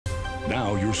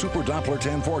Now your Super Doppler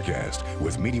 10 forecast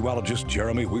with meteorologist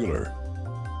Jeremy Wheeler.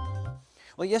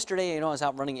 Well, yesterday, I was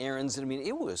out running errands, and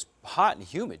it was hot and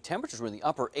humid. Temperatures were in the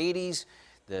upper 80s.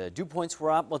 The dew points were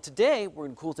up. Well, today, we're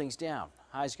going to cool things down.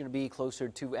 High's going to be closer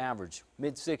to average,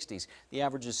 mid-60s. The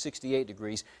average is 68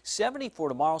 degrees, 70 for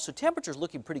tomorrow. So temperatures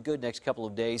looking pretty good next couple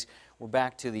of days. We're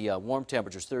back to the warm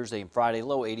temperatures Thursday and Friday,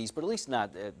 low 80s, but at least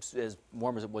not as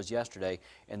warm as it was yesterday.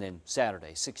 And then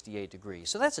Saturday, 68 degrees.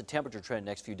 So that's a temperature trend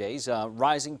next few days.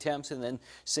 Rising temps and then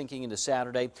sinking into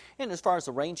Saturday. And as far as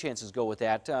the rain chances go with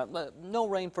that, no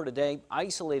rain for today.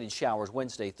 Isolated showers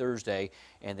Wednesday, Thursday,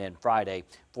 and then Friday,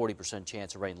 40%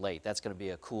 chance of rain late. That's going to be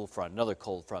a cool front, another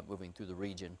cold front moving through the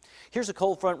region. Here's a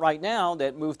cold front right now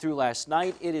that moved through last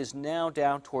night. It is now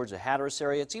down towards the Hatteras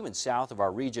area. It's even south of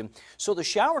our region. So the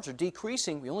showers are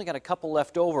decreasing. We only got a couple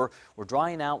left over. We're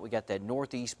drying out. We got that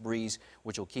northeast breeze,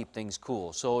 which will keep things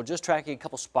cool. So just tracking a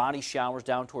couple spotty showers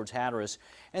down towards Hatteras,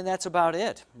 and that's about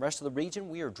it. The rest of the region,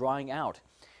 we are drying out.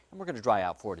 And we're going to dry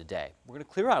out for today. We're going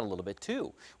to clear out a little bit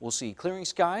too. We'll see clearing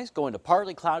skies going to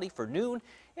partly cloudy for noon,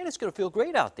 and it's going to feel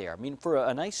great out there. For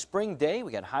a nice spring day,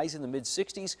 we got highs in the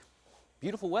mid-60s.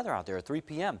 Beautiful weather out there at 3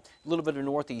 p.m. A little bit of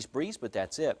northeast breeze, but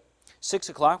that's it. 6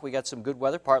 o'clock, we got some good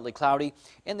weather, partly cloudy.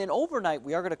 And then overnight,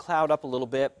 we are going to cloud up a little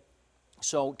bit.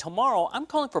 So tomorrow, I'm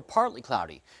calling for partly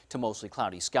cloudy to mostly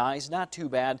cloudy skies. Not too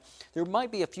bad. There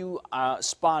might be a few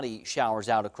spotty showers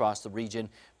out across the region,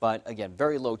 but again,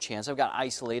 very low chance. I've got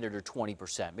isolated or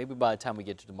 20%. Maybe by the time we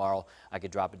get to tomorrow, I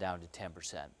could drop it down to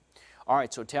 10%. All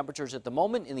right, so temperatures at the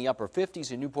moment in the upper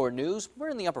 50s in Newport News. We're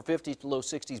in the upper 50s to low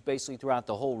 60s basically throughout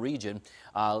the whole region.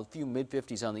 A few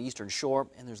mid-50s on the eastern shore,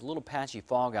 and there's a little patchy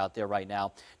fog out there right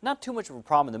now. Not too much of a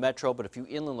problem in the metro, but a few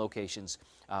inland locations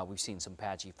we've seen some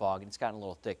patchy fog, and it's gotten a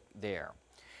little thick there.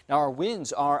 Now our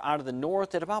winds are out of the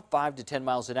north at about 5 to 10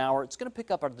 miles an hour. It's going to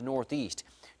pick up out of the northeast,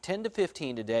 10 to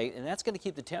 15 today, and that's going to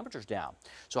keep the temperatures down.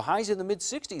 So highs in the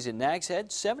mid-60s in Nags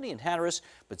Head, 70 in Hatteras,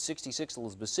 but 66 in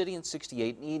Elizabeth City and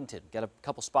 68 in Edenton. Got a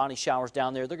couple spotty showers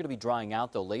down there. They're going to be drying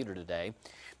out though later today.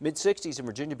 Mid-60s in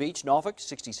Virginia Beach, Norfolk,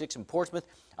 66 in Portsmouth,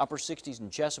 upper 60s in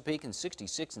Chesapeake and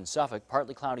 66 in Suffolk.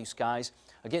 Partly cloudy skies.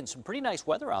 Again, some pretty nice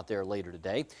weather out there later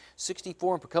today.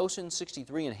 64 in Pocosin,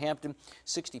 63 in Hampton,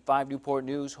 65 Newport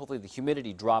News. Hopefully the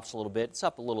humidity drops a little bit. It's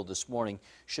up a little this morning.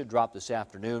 Should drop this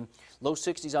afternoon. Low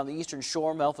 60s on the eastern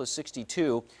shore. Melfa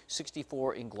 62,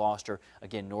 64 in Gloucester.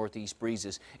 Again, northeast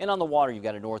breezes. And on the water, you've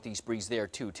got a northeast breeze there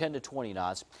too, 10 to 20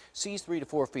 knots. Seas 3 to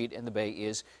 4 feet, and the bay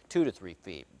is 2 to 3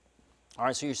 feet. All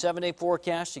right, so your 7-day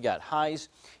forecast, you got highs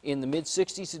in the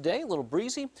mid-60s today, a little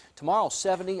breezy. Tomorrow,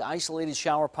 70, isolated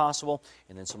shower possible,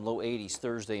 and then some low 80s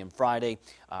Thursday and Friday.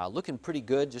 Looking pretty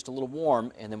good, just a little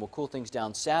warm, and then we'll cool things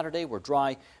down Saturday. We're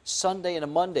dry. Sunday and a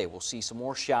Monday, we'll see some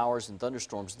more showers and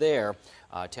thunderstorms there.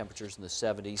 Temperatures in the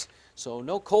 70s. So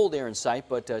no cold air in sight,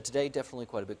 but today definitely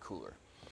quite a bit cooler.